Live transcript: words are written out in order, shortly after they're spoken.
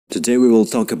Today we will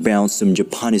talk about some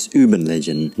Japanese urban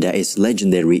legend that is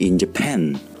legendary in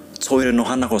Japan. Toire no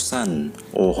Hanako-San,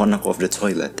 or Hanako of the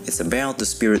Toilet, is about the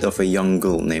spirit of a young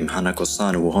girl named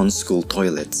Hanako-San who haunts school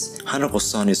toilets.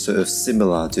 Hanako-San is sort of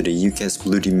similar to the UK's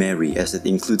Bloody Mary as it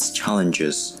includes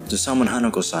challenges. To summon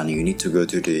Hanako-San, you need to go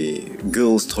to the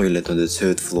girls' toilet on the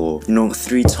 3rd floor, knock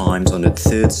 3 times on the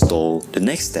 3rd stall. The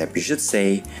next step, you should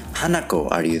say,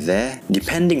 "Hanako, are you there?"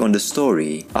 Depending on the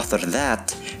story, after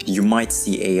that, you might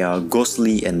see a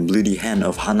ghostly and bloody hand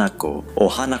of Hanako, or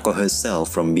Hanako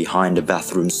herself from behind the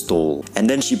bathroom stall, and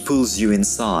then she pulls you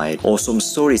inside. Or some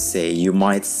stories say you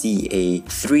might see a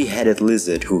 3-headed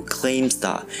lizard who claims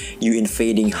that you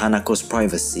invading Hanako's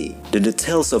privacy. The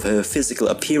details of her physical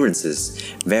appearances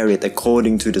varied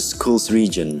according to the school's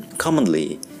region.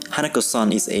 Commonly,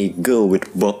 Hanako-san is a girl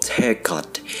with bobbed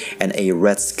haircut and a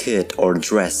red skirt or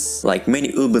dress. Like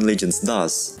many urban legends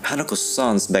does,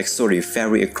 Hanako-san's backstory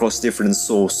vary across different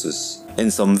sources. In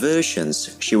some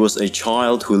versions, she was a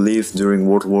child who lived during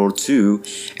World War II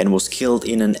and was killed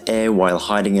in an air while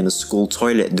hiding in a school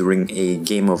toilet during a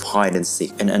game of hide and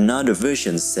seek. And another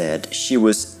version said she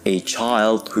was a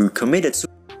child who committed suicide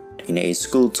in a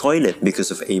school toilet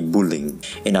because of a bullying.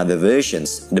 In other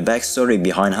versions, the backstory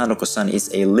behind Hanako-san is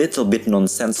a little bit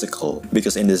nonsensical,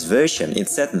 because in this version it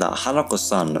said that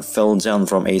Hanako-san fell down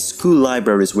from a school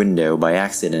library's window by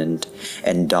accident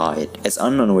and died. It's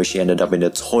unknown where she ended up in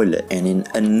the toilet. And in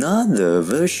another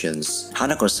versions,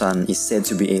 Hanako-san is said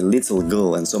to be a little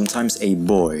girl and sometimes a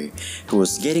boy who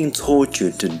was getting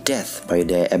tortured to death by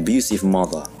their abusive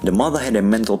mother. The mother had a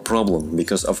mental problem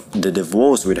because of the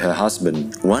divorce with her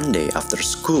husband. One day after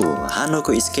school,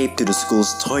 Hanako escaped to the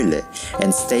school's toilet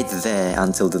and stayed there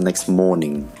until the next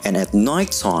morning. And at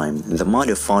night time, the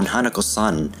mother found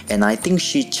Hanako-san, and I think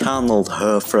she channeled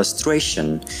her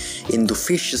frustration into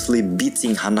viciously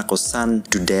beating Hanako-san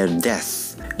to their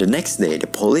death. The next day, the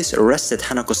police arrested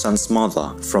Hanako-san's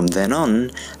mother. From then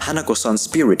on, Hanako-san's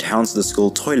spirit haunts the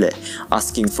school toilet,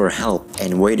 asking for help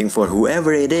and waiting for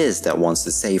whoever it is that wants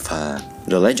to save her.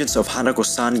 The legends of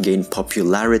Hanako-san gained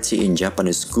popularity in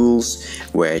Japanese schools,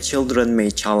 where children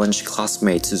may challenge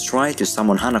classmates to try to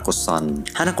summon Hanako-san.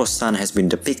 Hanako-san has been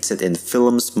depicted in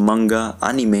films, manga,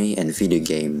 anime, and video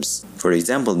games. For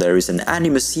example, there is an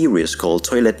anime series called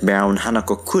Toilet Bound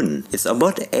Hanako-Kun. It's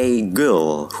about a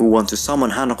girl who wants to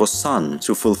summon Hanako-san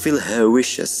to fulfill her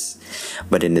wishes.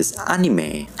 But in this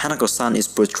anime, Hanako-san is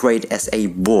portrayed as a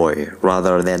boy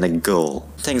rather than a girl.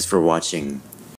 Thanks for watching.